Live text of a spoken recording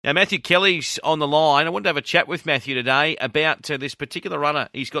Now, Matthew Kelly's on the line. I wanted to have a chat with Matthew today about this particular runner.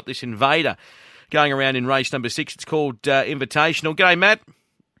 He's got this Invader going around in race number 6. It's called Invitational. G'day, Matt.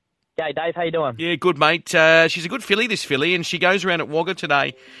 G'day, Dave. How you doing? Yeah, good, mate. She's a good filly, this filly, and she goes around at Wagga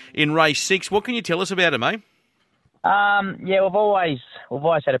today in race 6. What can you tell us about her, mate? Yeah, we've always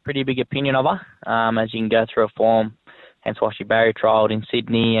had a pretty big opinion of her, as you can go through her form. Hence why she barrier trialled in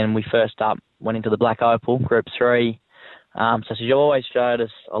Sydney, and we first up went into the Black Opal, Group 3. So she's always showed us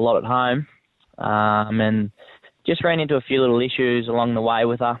a lot at home, and just ran into a few little issues along the way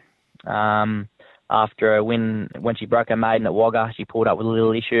with her. After a win, when she broke her maiden at Wagga, she pulled up with a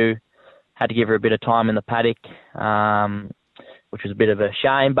little issue. Had to give her a bit of time in the paddock, which was a bit of a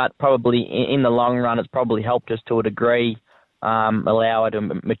shame, but probably in the long run, it's probably helped us to a degree, allow her to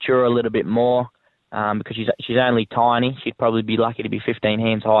mature a little bit more, because she's only tiny. She'd probably be lucky to be 15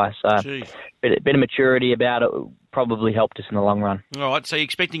 hands high. So bit of maturity about it probably helped us in the long run. All right, so you're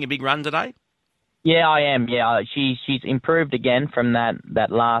expecting a big run today? Yeah, I am. Yeah, she's improved again from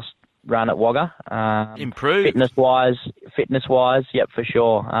that last run at Wagga. Improved? Fitness-wise, yep, for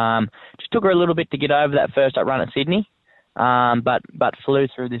sure. Just took her a little bit to get over that first up run at Sydney, but flew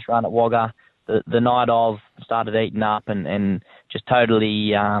through this run at Wagga. The night of, started eating up and just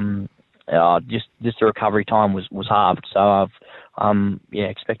totally, just the recovery time was halved. So I'm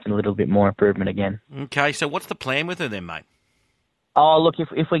expecting a little bit more improvement again. Okay, so what's the plan with her then, mate? Oh, look,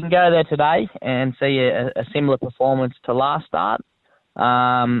 if we can go there today and see a similar performance to last start,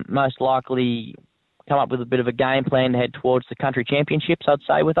 most likely come up with a bit of a game plan to head towards the country championships, I'd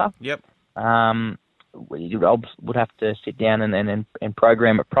say, with her. Yep. We would have to sit down and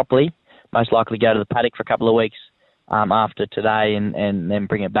program it properly. Most likely go to the paddock for a couple of weeks after today and then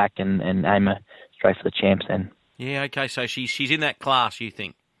bring it back and aim her straight for the champs then. Yeah, okay, so she's in that class, you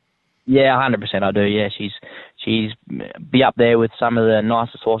think? Yeah, 100% I do, yeah. She's be up there with some of the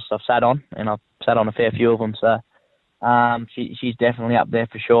nicest horses I've sat on, and I've sat on a fair few of them, so she's definitely up there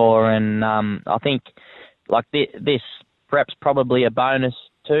for sure. And I think like this perhaps probably a bonus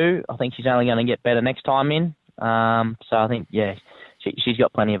too. I think she's only going to get better next time in. So I think, yeah, she's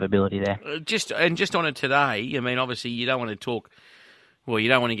got plenty of ability there. Just on it today, I mean, obviously you don't want to talk, well, you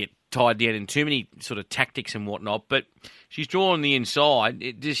don't want to get tied down in too many sort of tactics and whatnot, but she's drawn the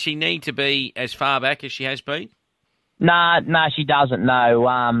inside. Does she need to be as far back as she has been? No, she doesn't,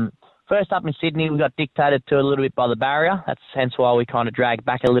 no. First up in Sydney, we got dictated to a little bit by the barrier. That's hence why we kind of dragged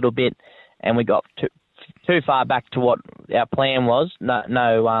back a little bit, and we got too far back to what our plan was.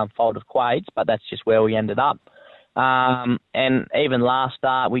 No fault of Quade's, but that's just where we ended up. And even last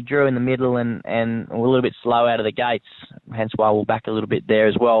start, we drew in the middle and we're a little bit slow out of the gates, hence why we'll back a little bit there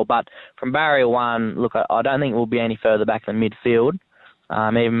as well. But from barrier 1, look, I don't think we'll be any further back than midfield,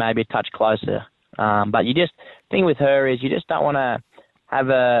 even maybe a touch closer. But the thing with her is you just don't want to have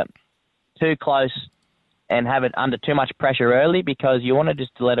her too close and have it under too much pressure early, because you want to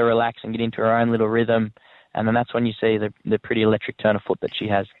just let her relax and get into her own little rhythm, and then that's when you see the pretty electric turn of foot that she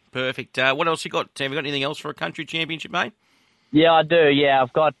has. Perfect. What else you got? Have you got anything else for a country championship, mate? Yeah, I do. Yeah,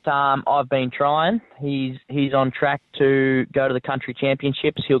 I've got. I've been trying. He's on track to go to the country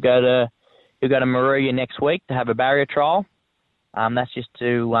championships. He'll go to Moruya next week to have a barrier trial. That's just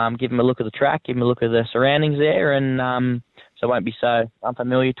to give him a look at the track, give him a look at the surroundings there, and so it won't be so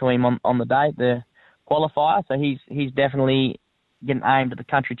unfamiliar to him on the day, the qualifier. So he's definitely getting aimed at the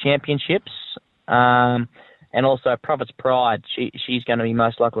country championships. And also Prophet's Pride, she's going to be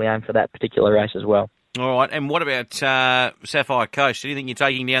most likely aimed for that particular race as well. All right, and what about Sapphire Coast? Anything you're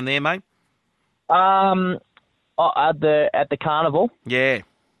taking down there, mate? At the carnival? Yeah.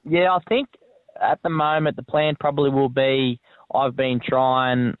 Yeah, I think at the moment the plan probably will be, we'll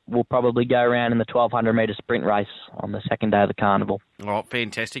probably go around in the 1,200 metre sprint race on the second day of the carnival. All right,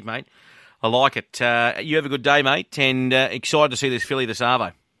 fantastic, mate. I like it. You have a good day, mate, and excited to see this filly this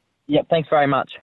Arvo. Yep, thanks very much.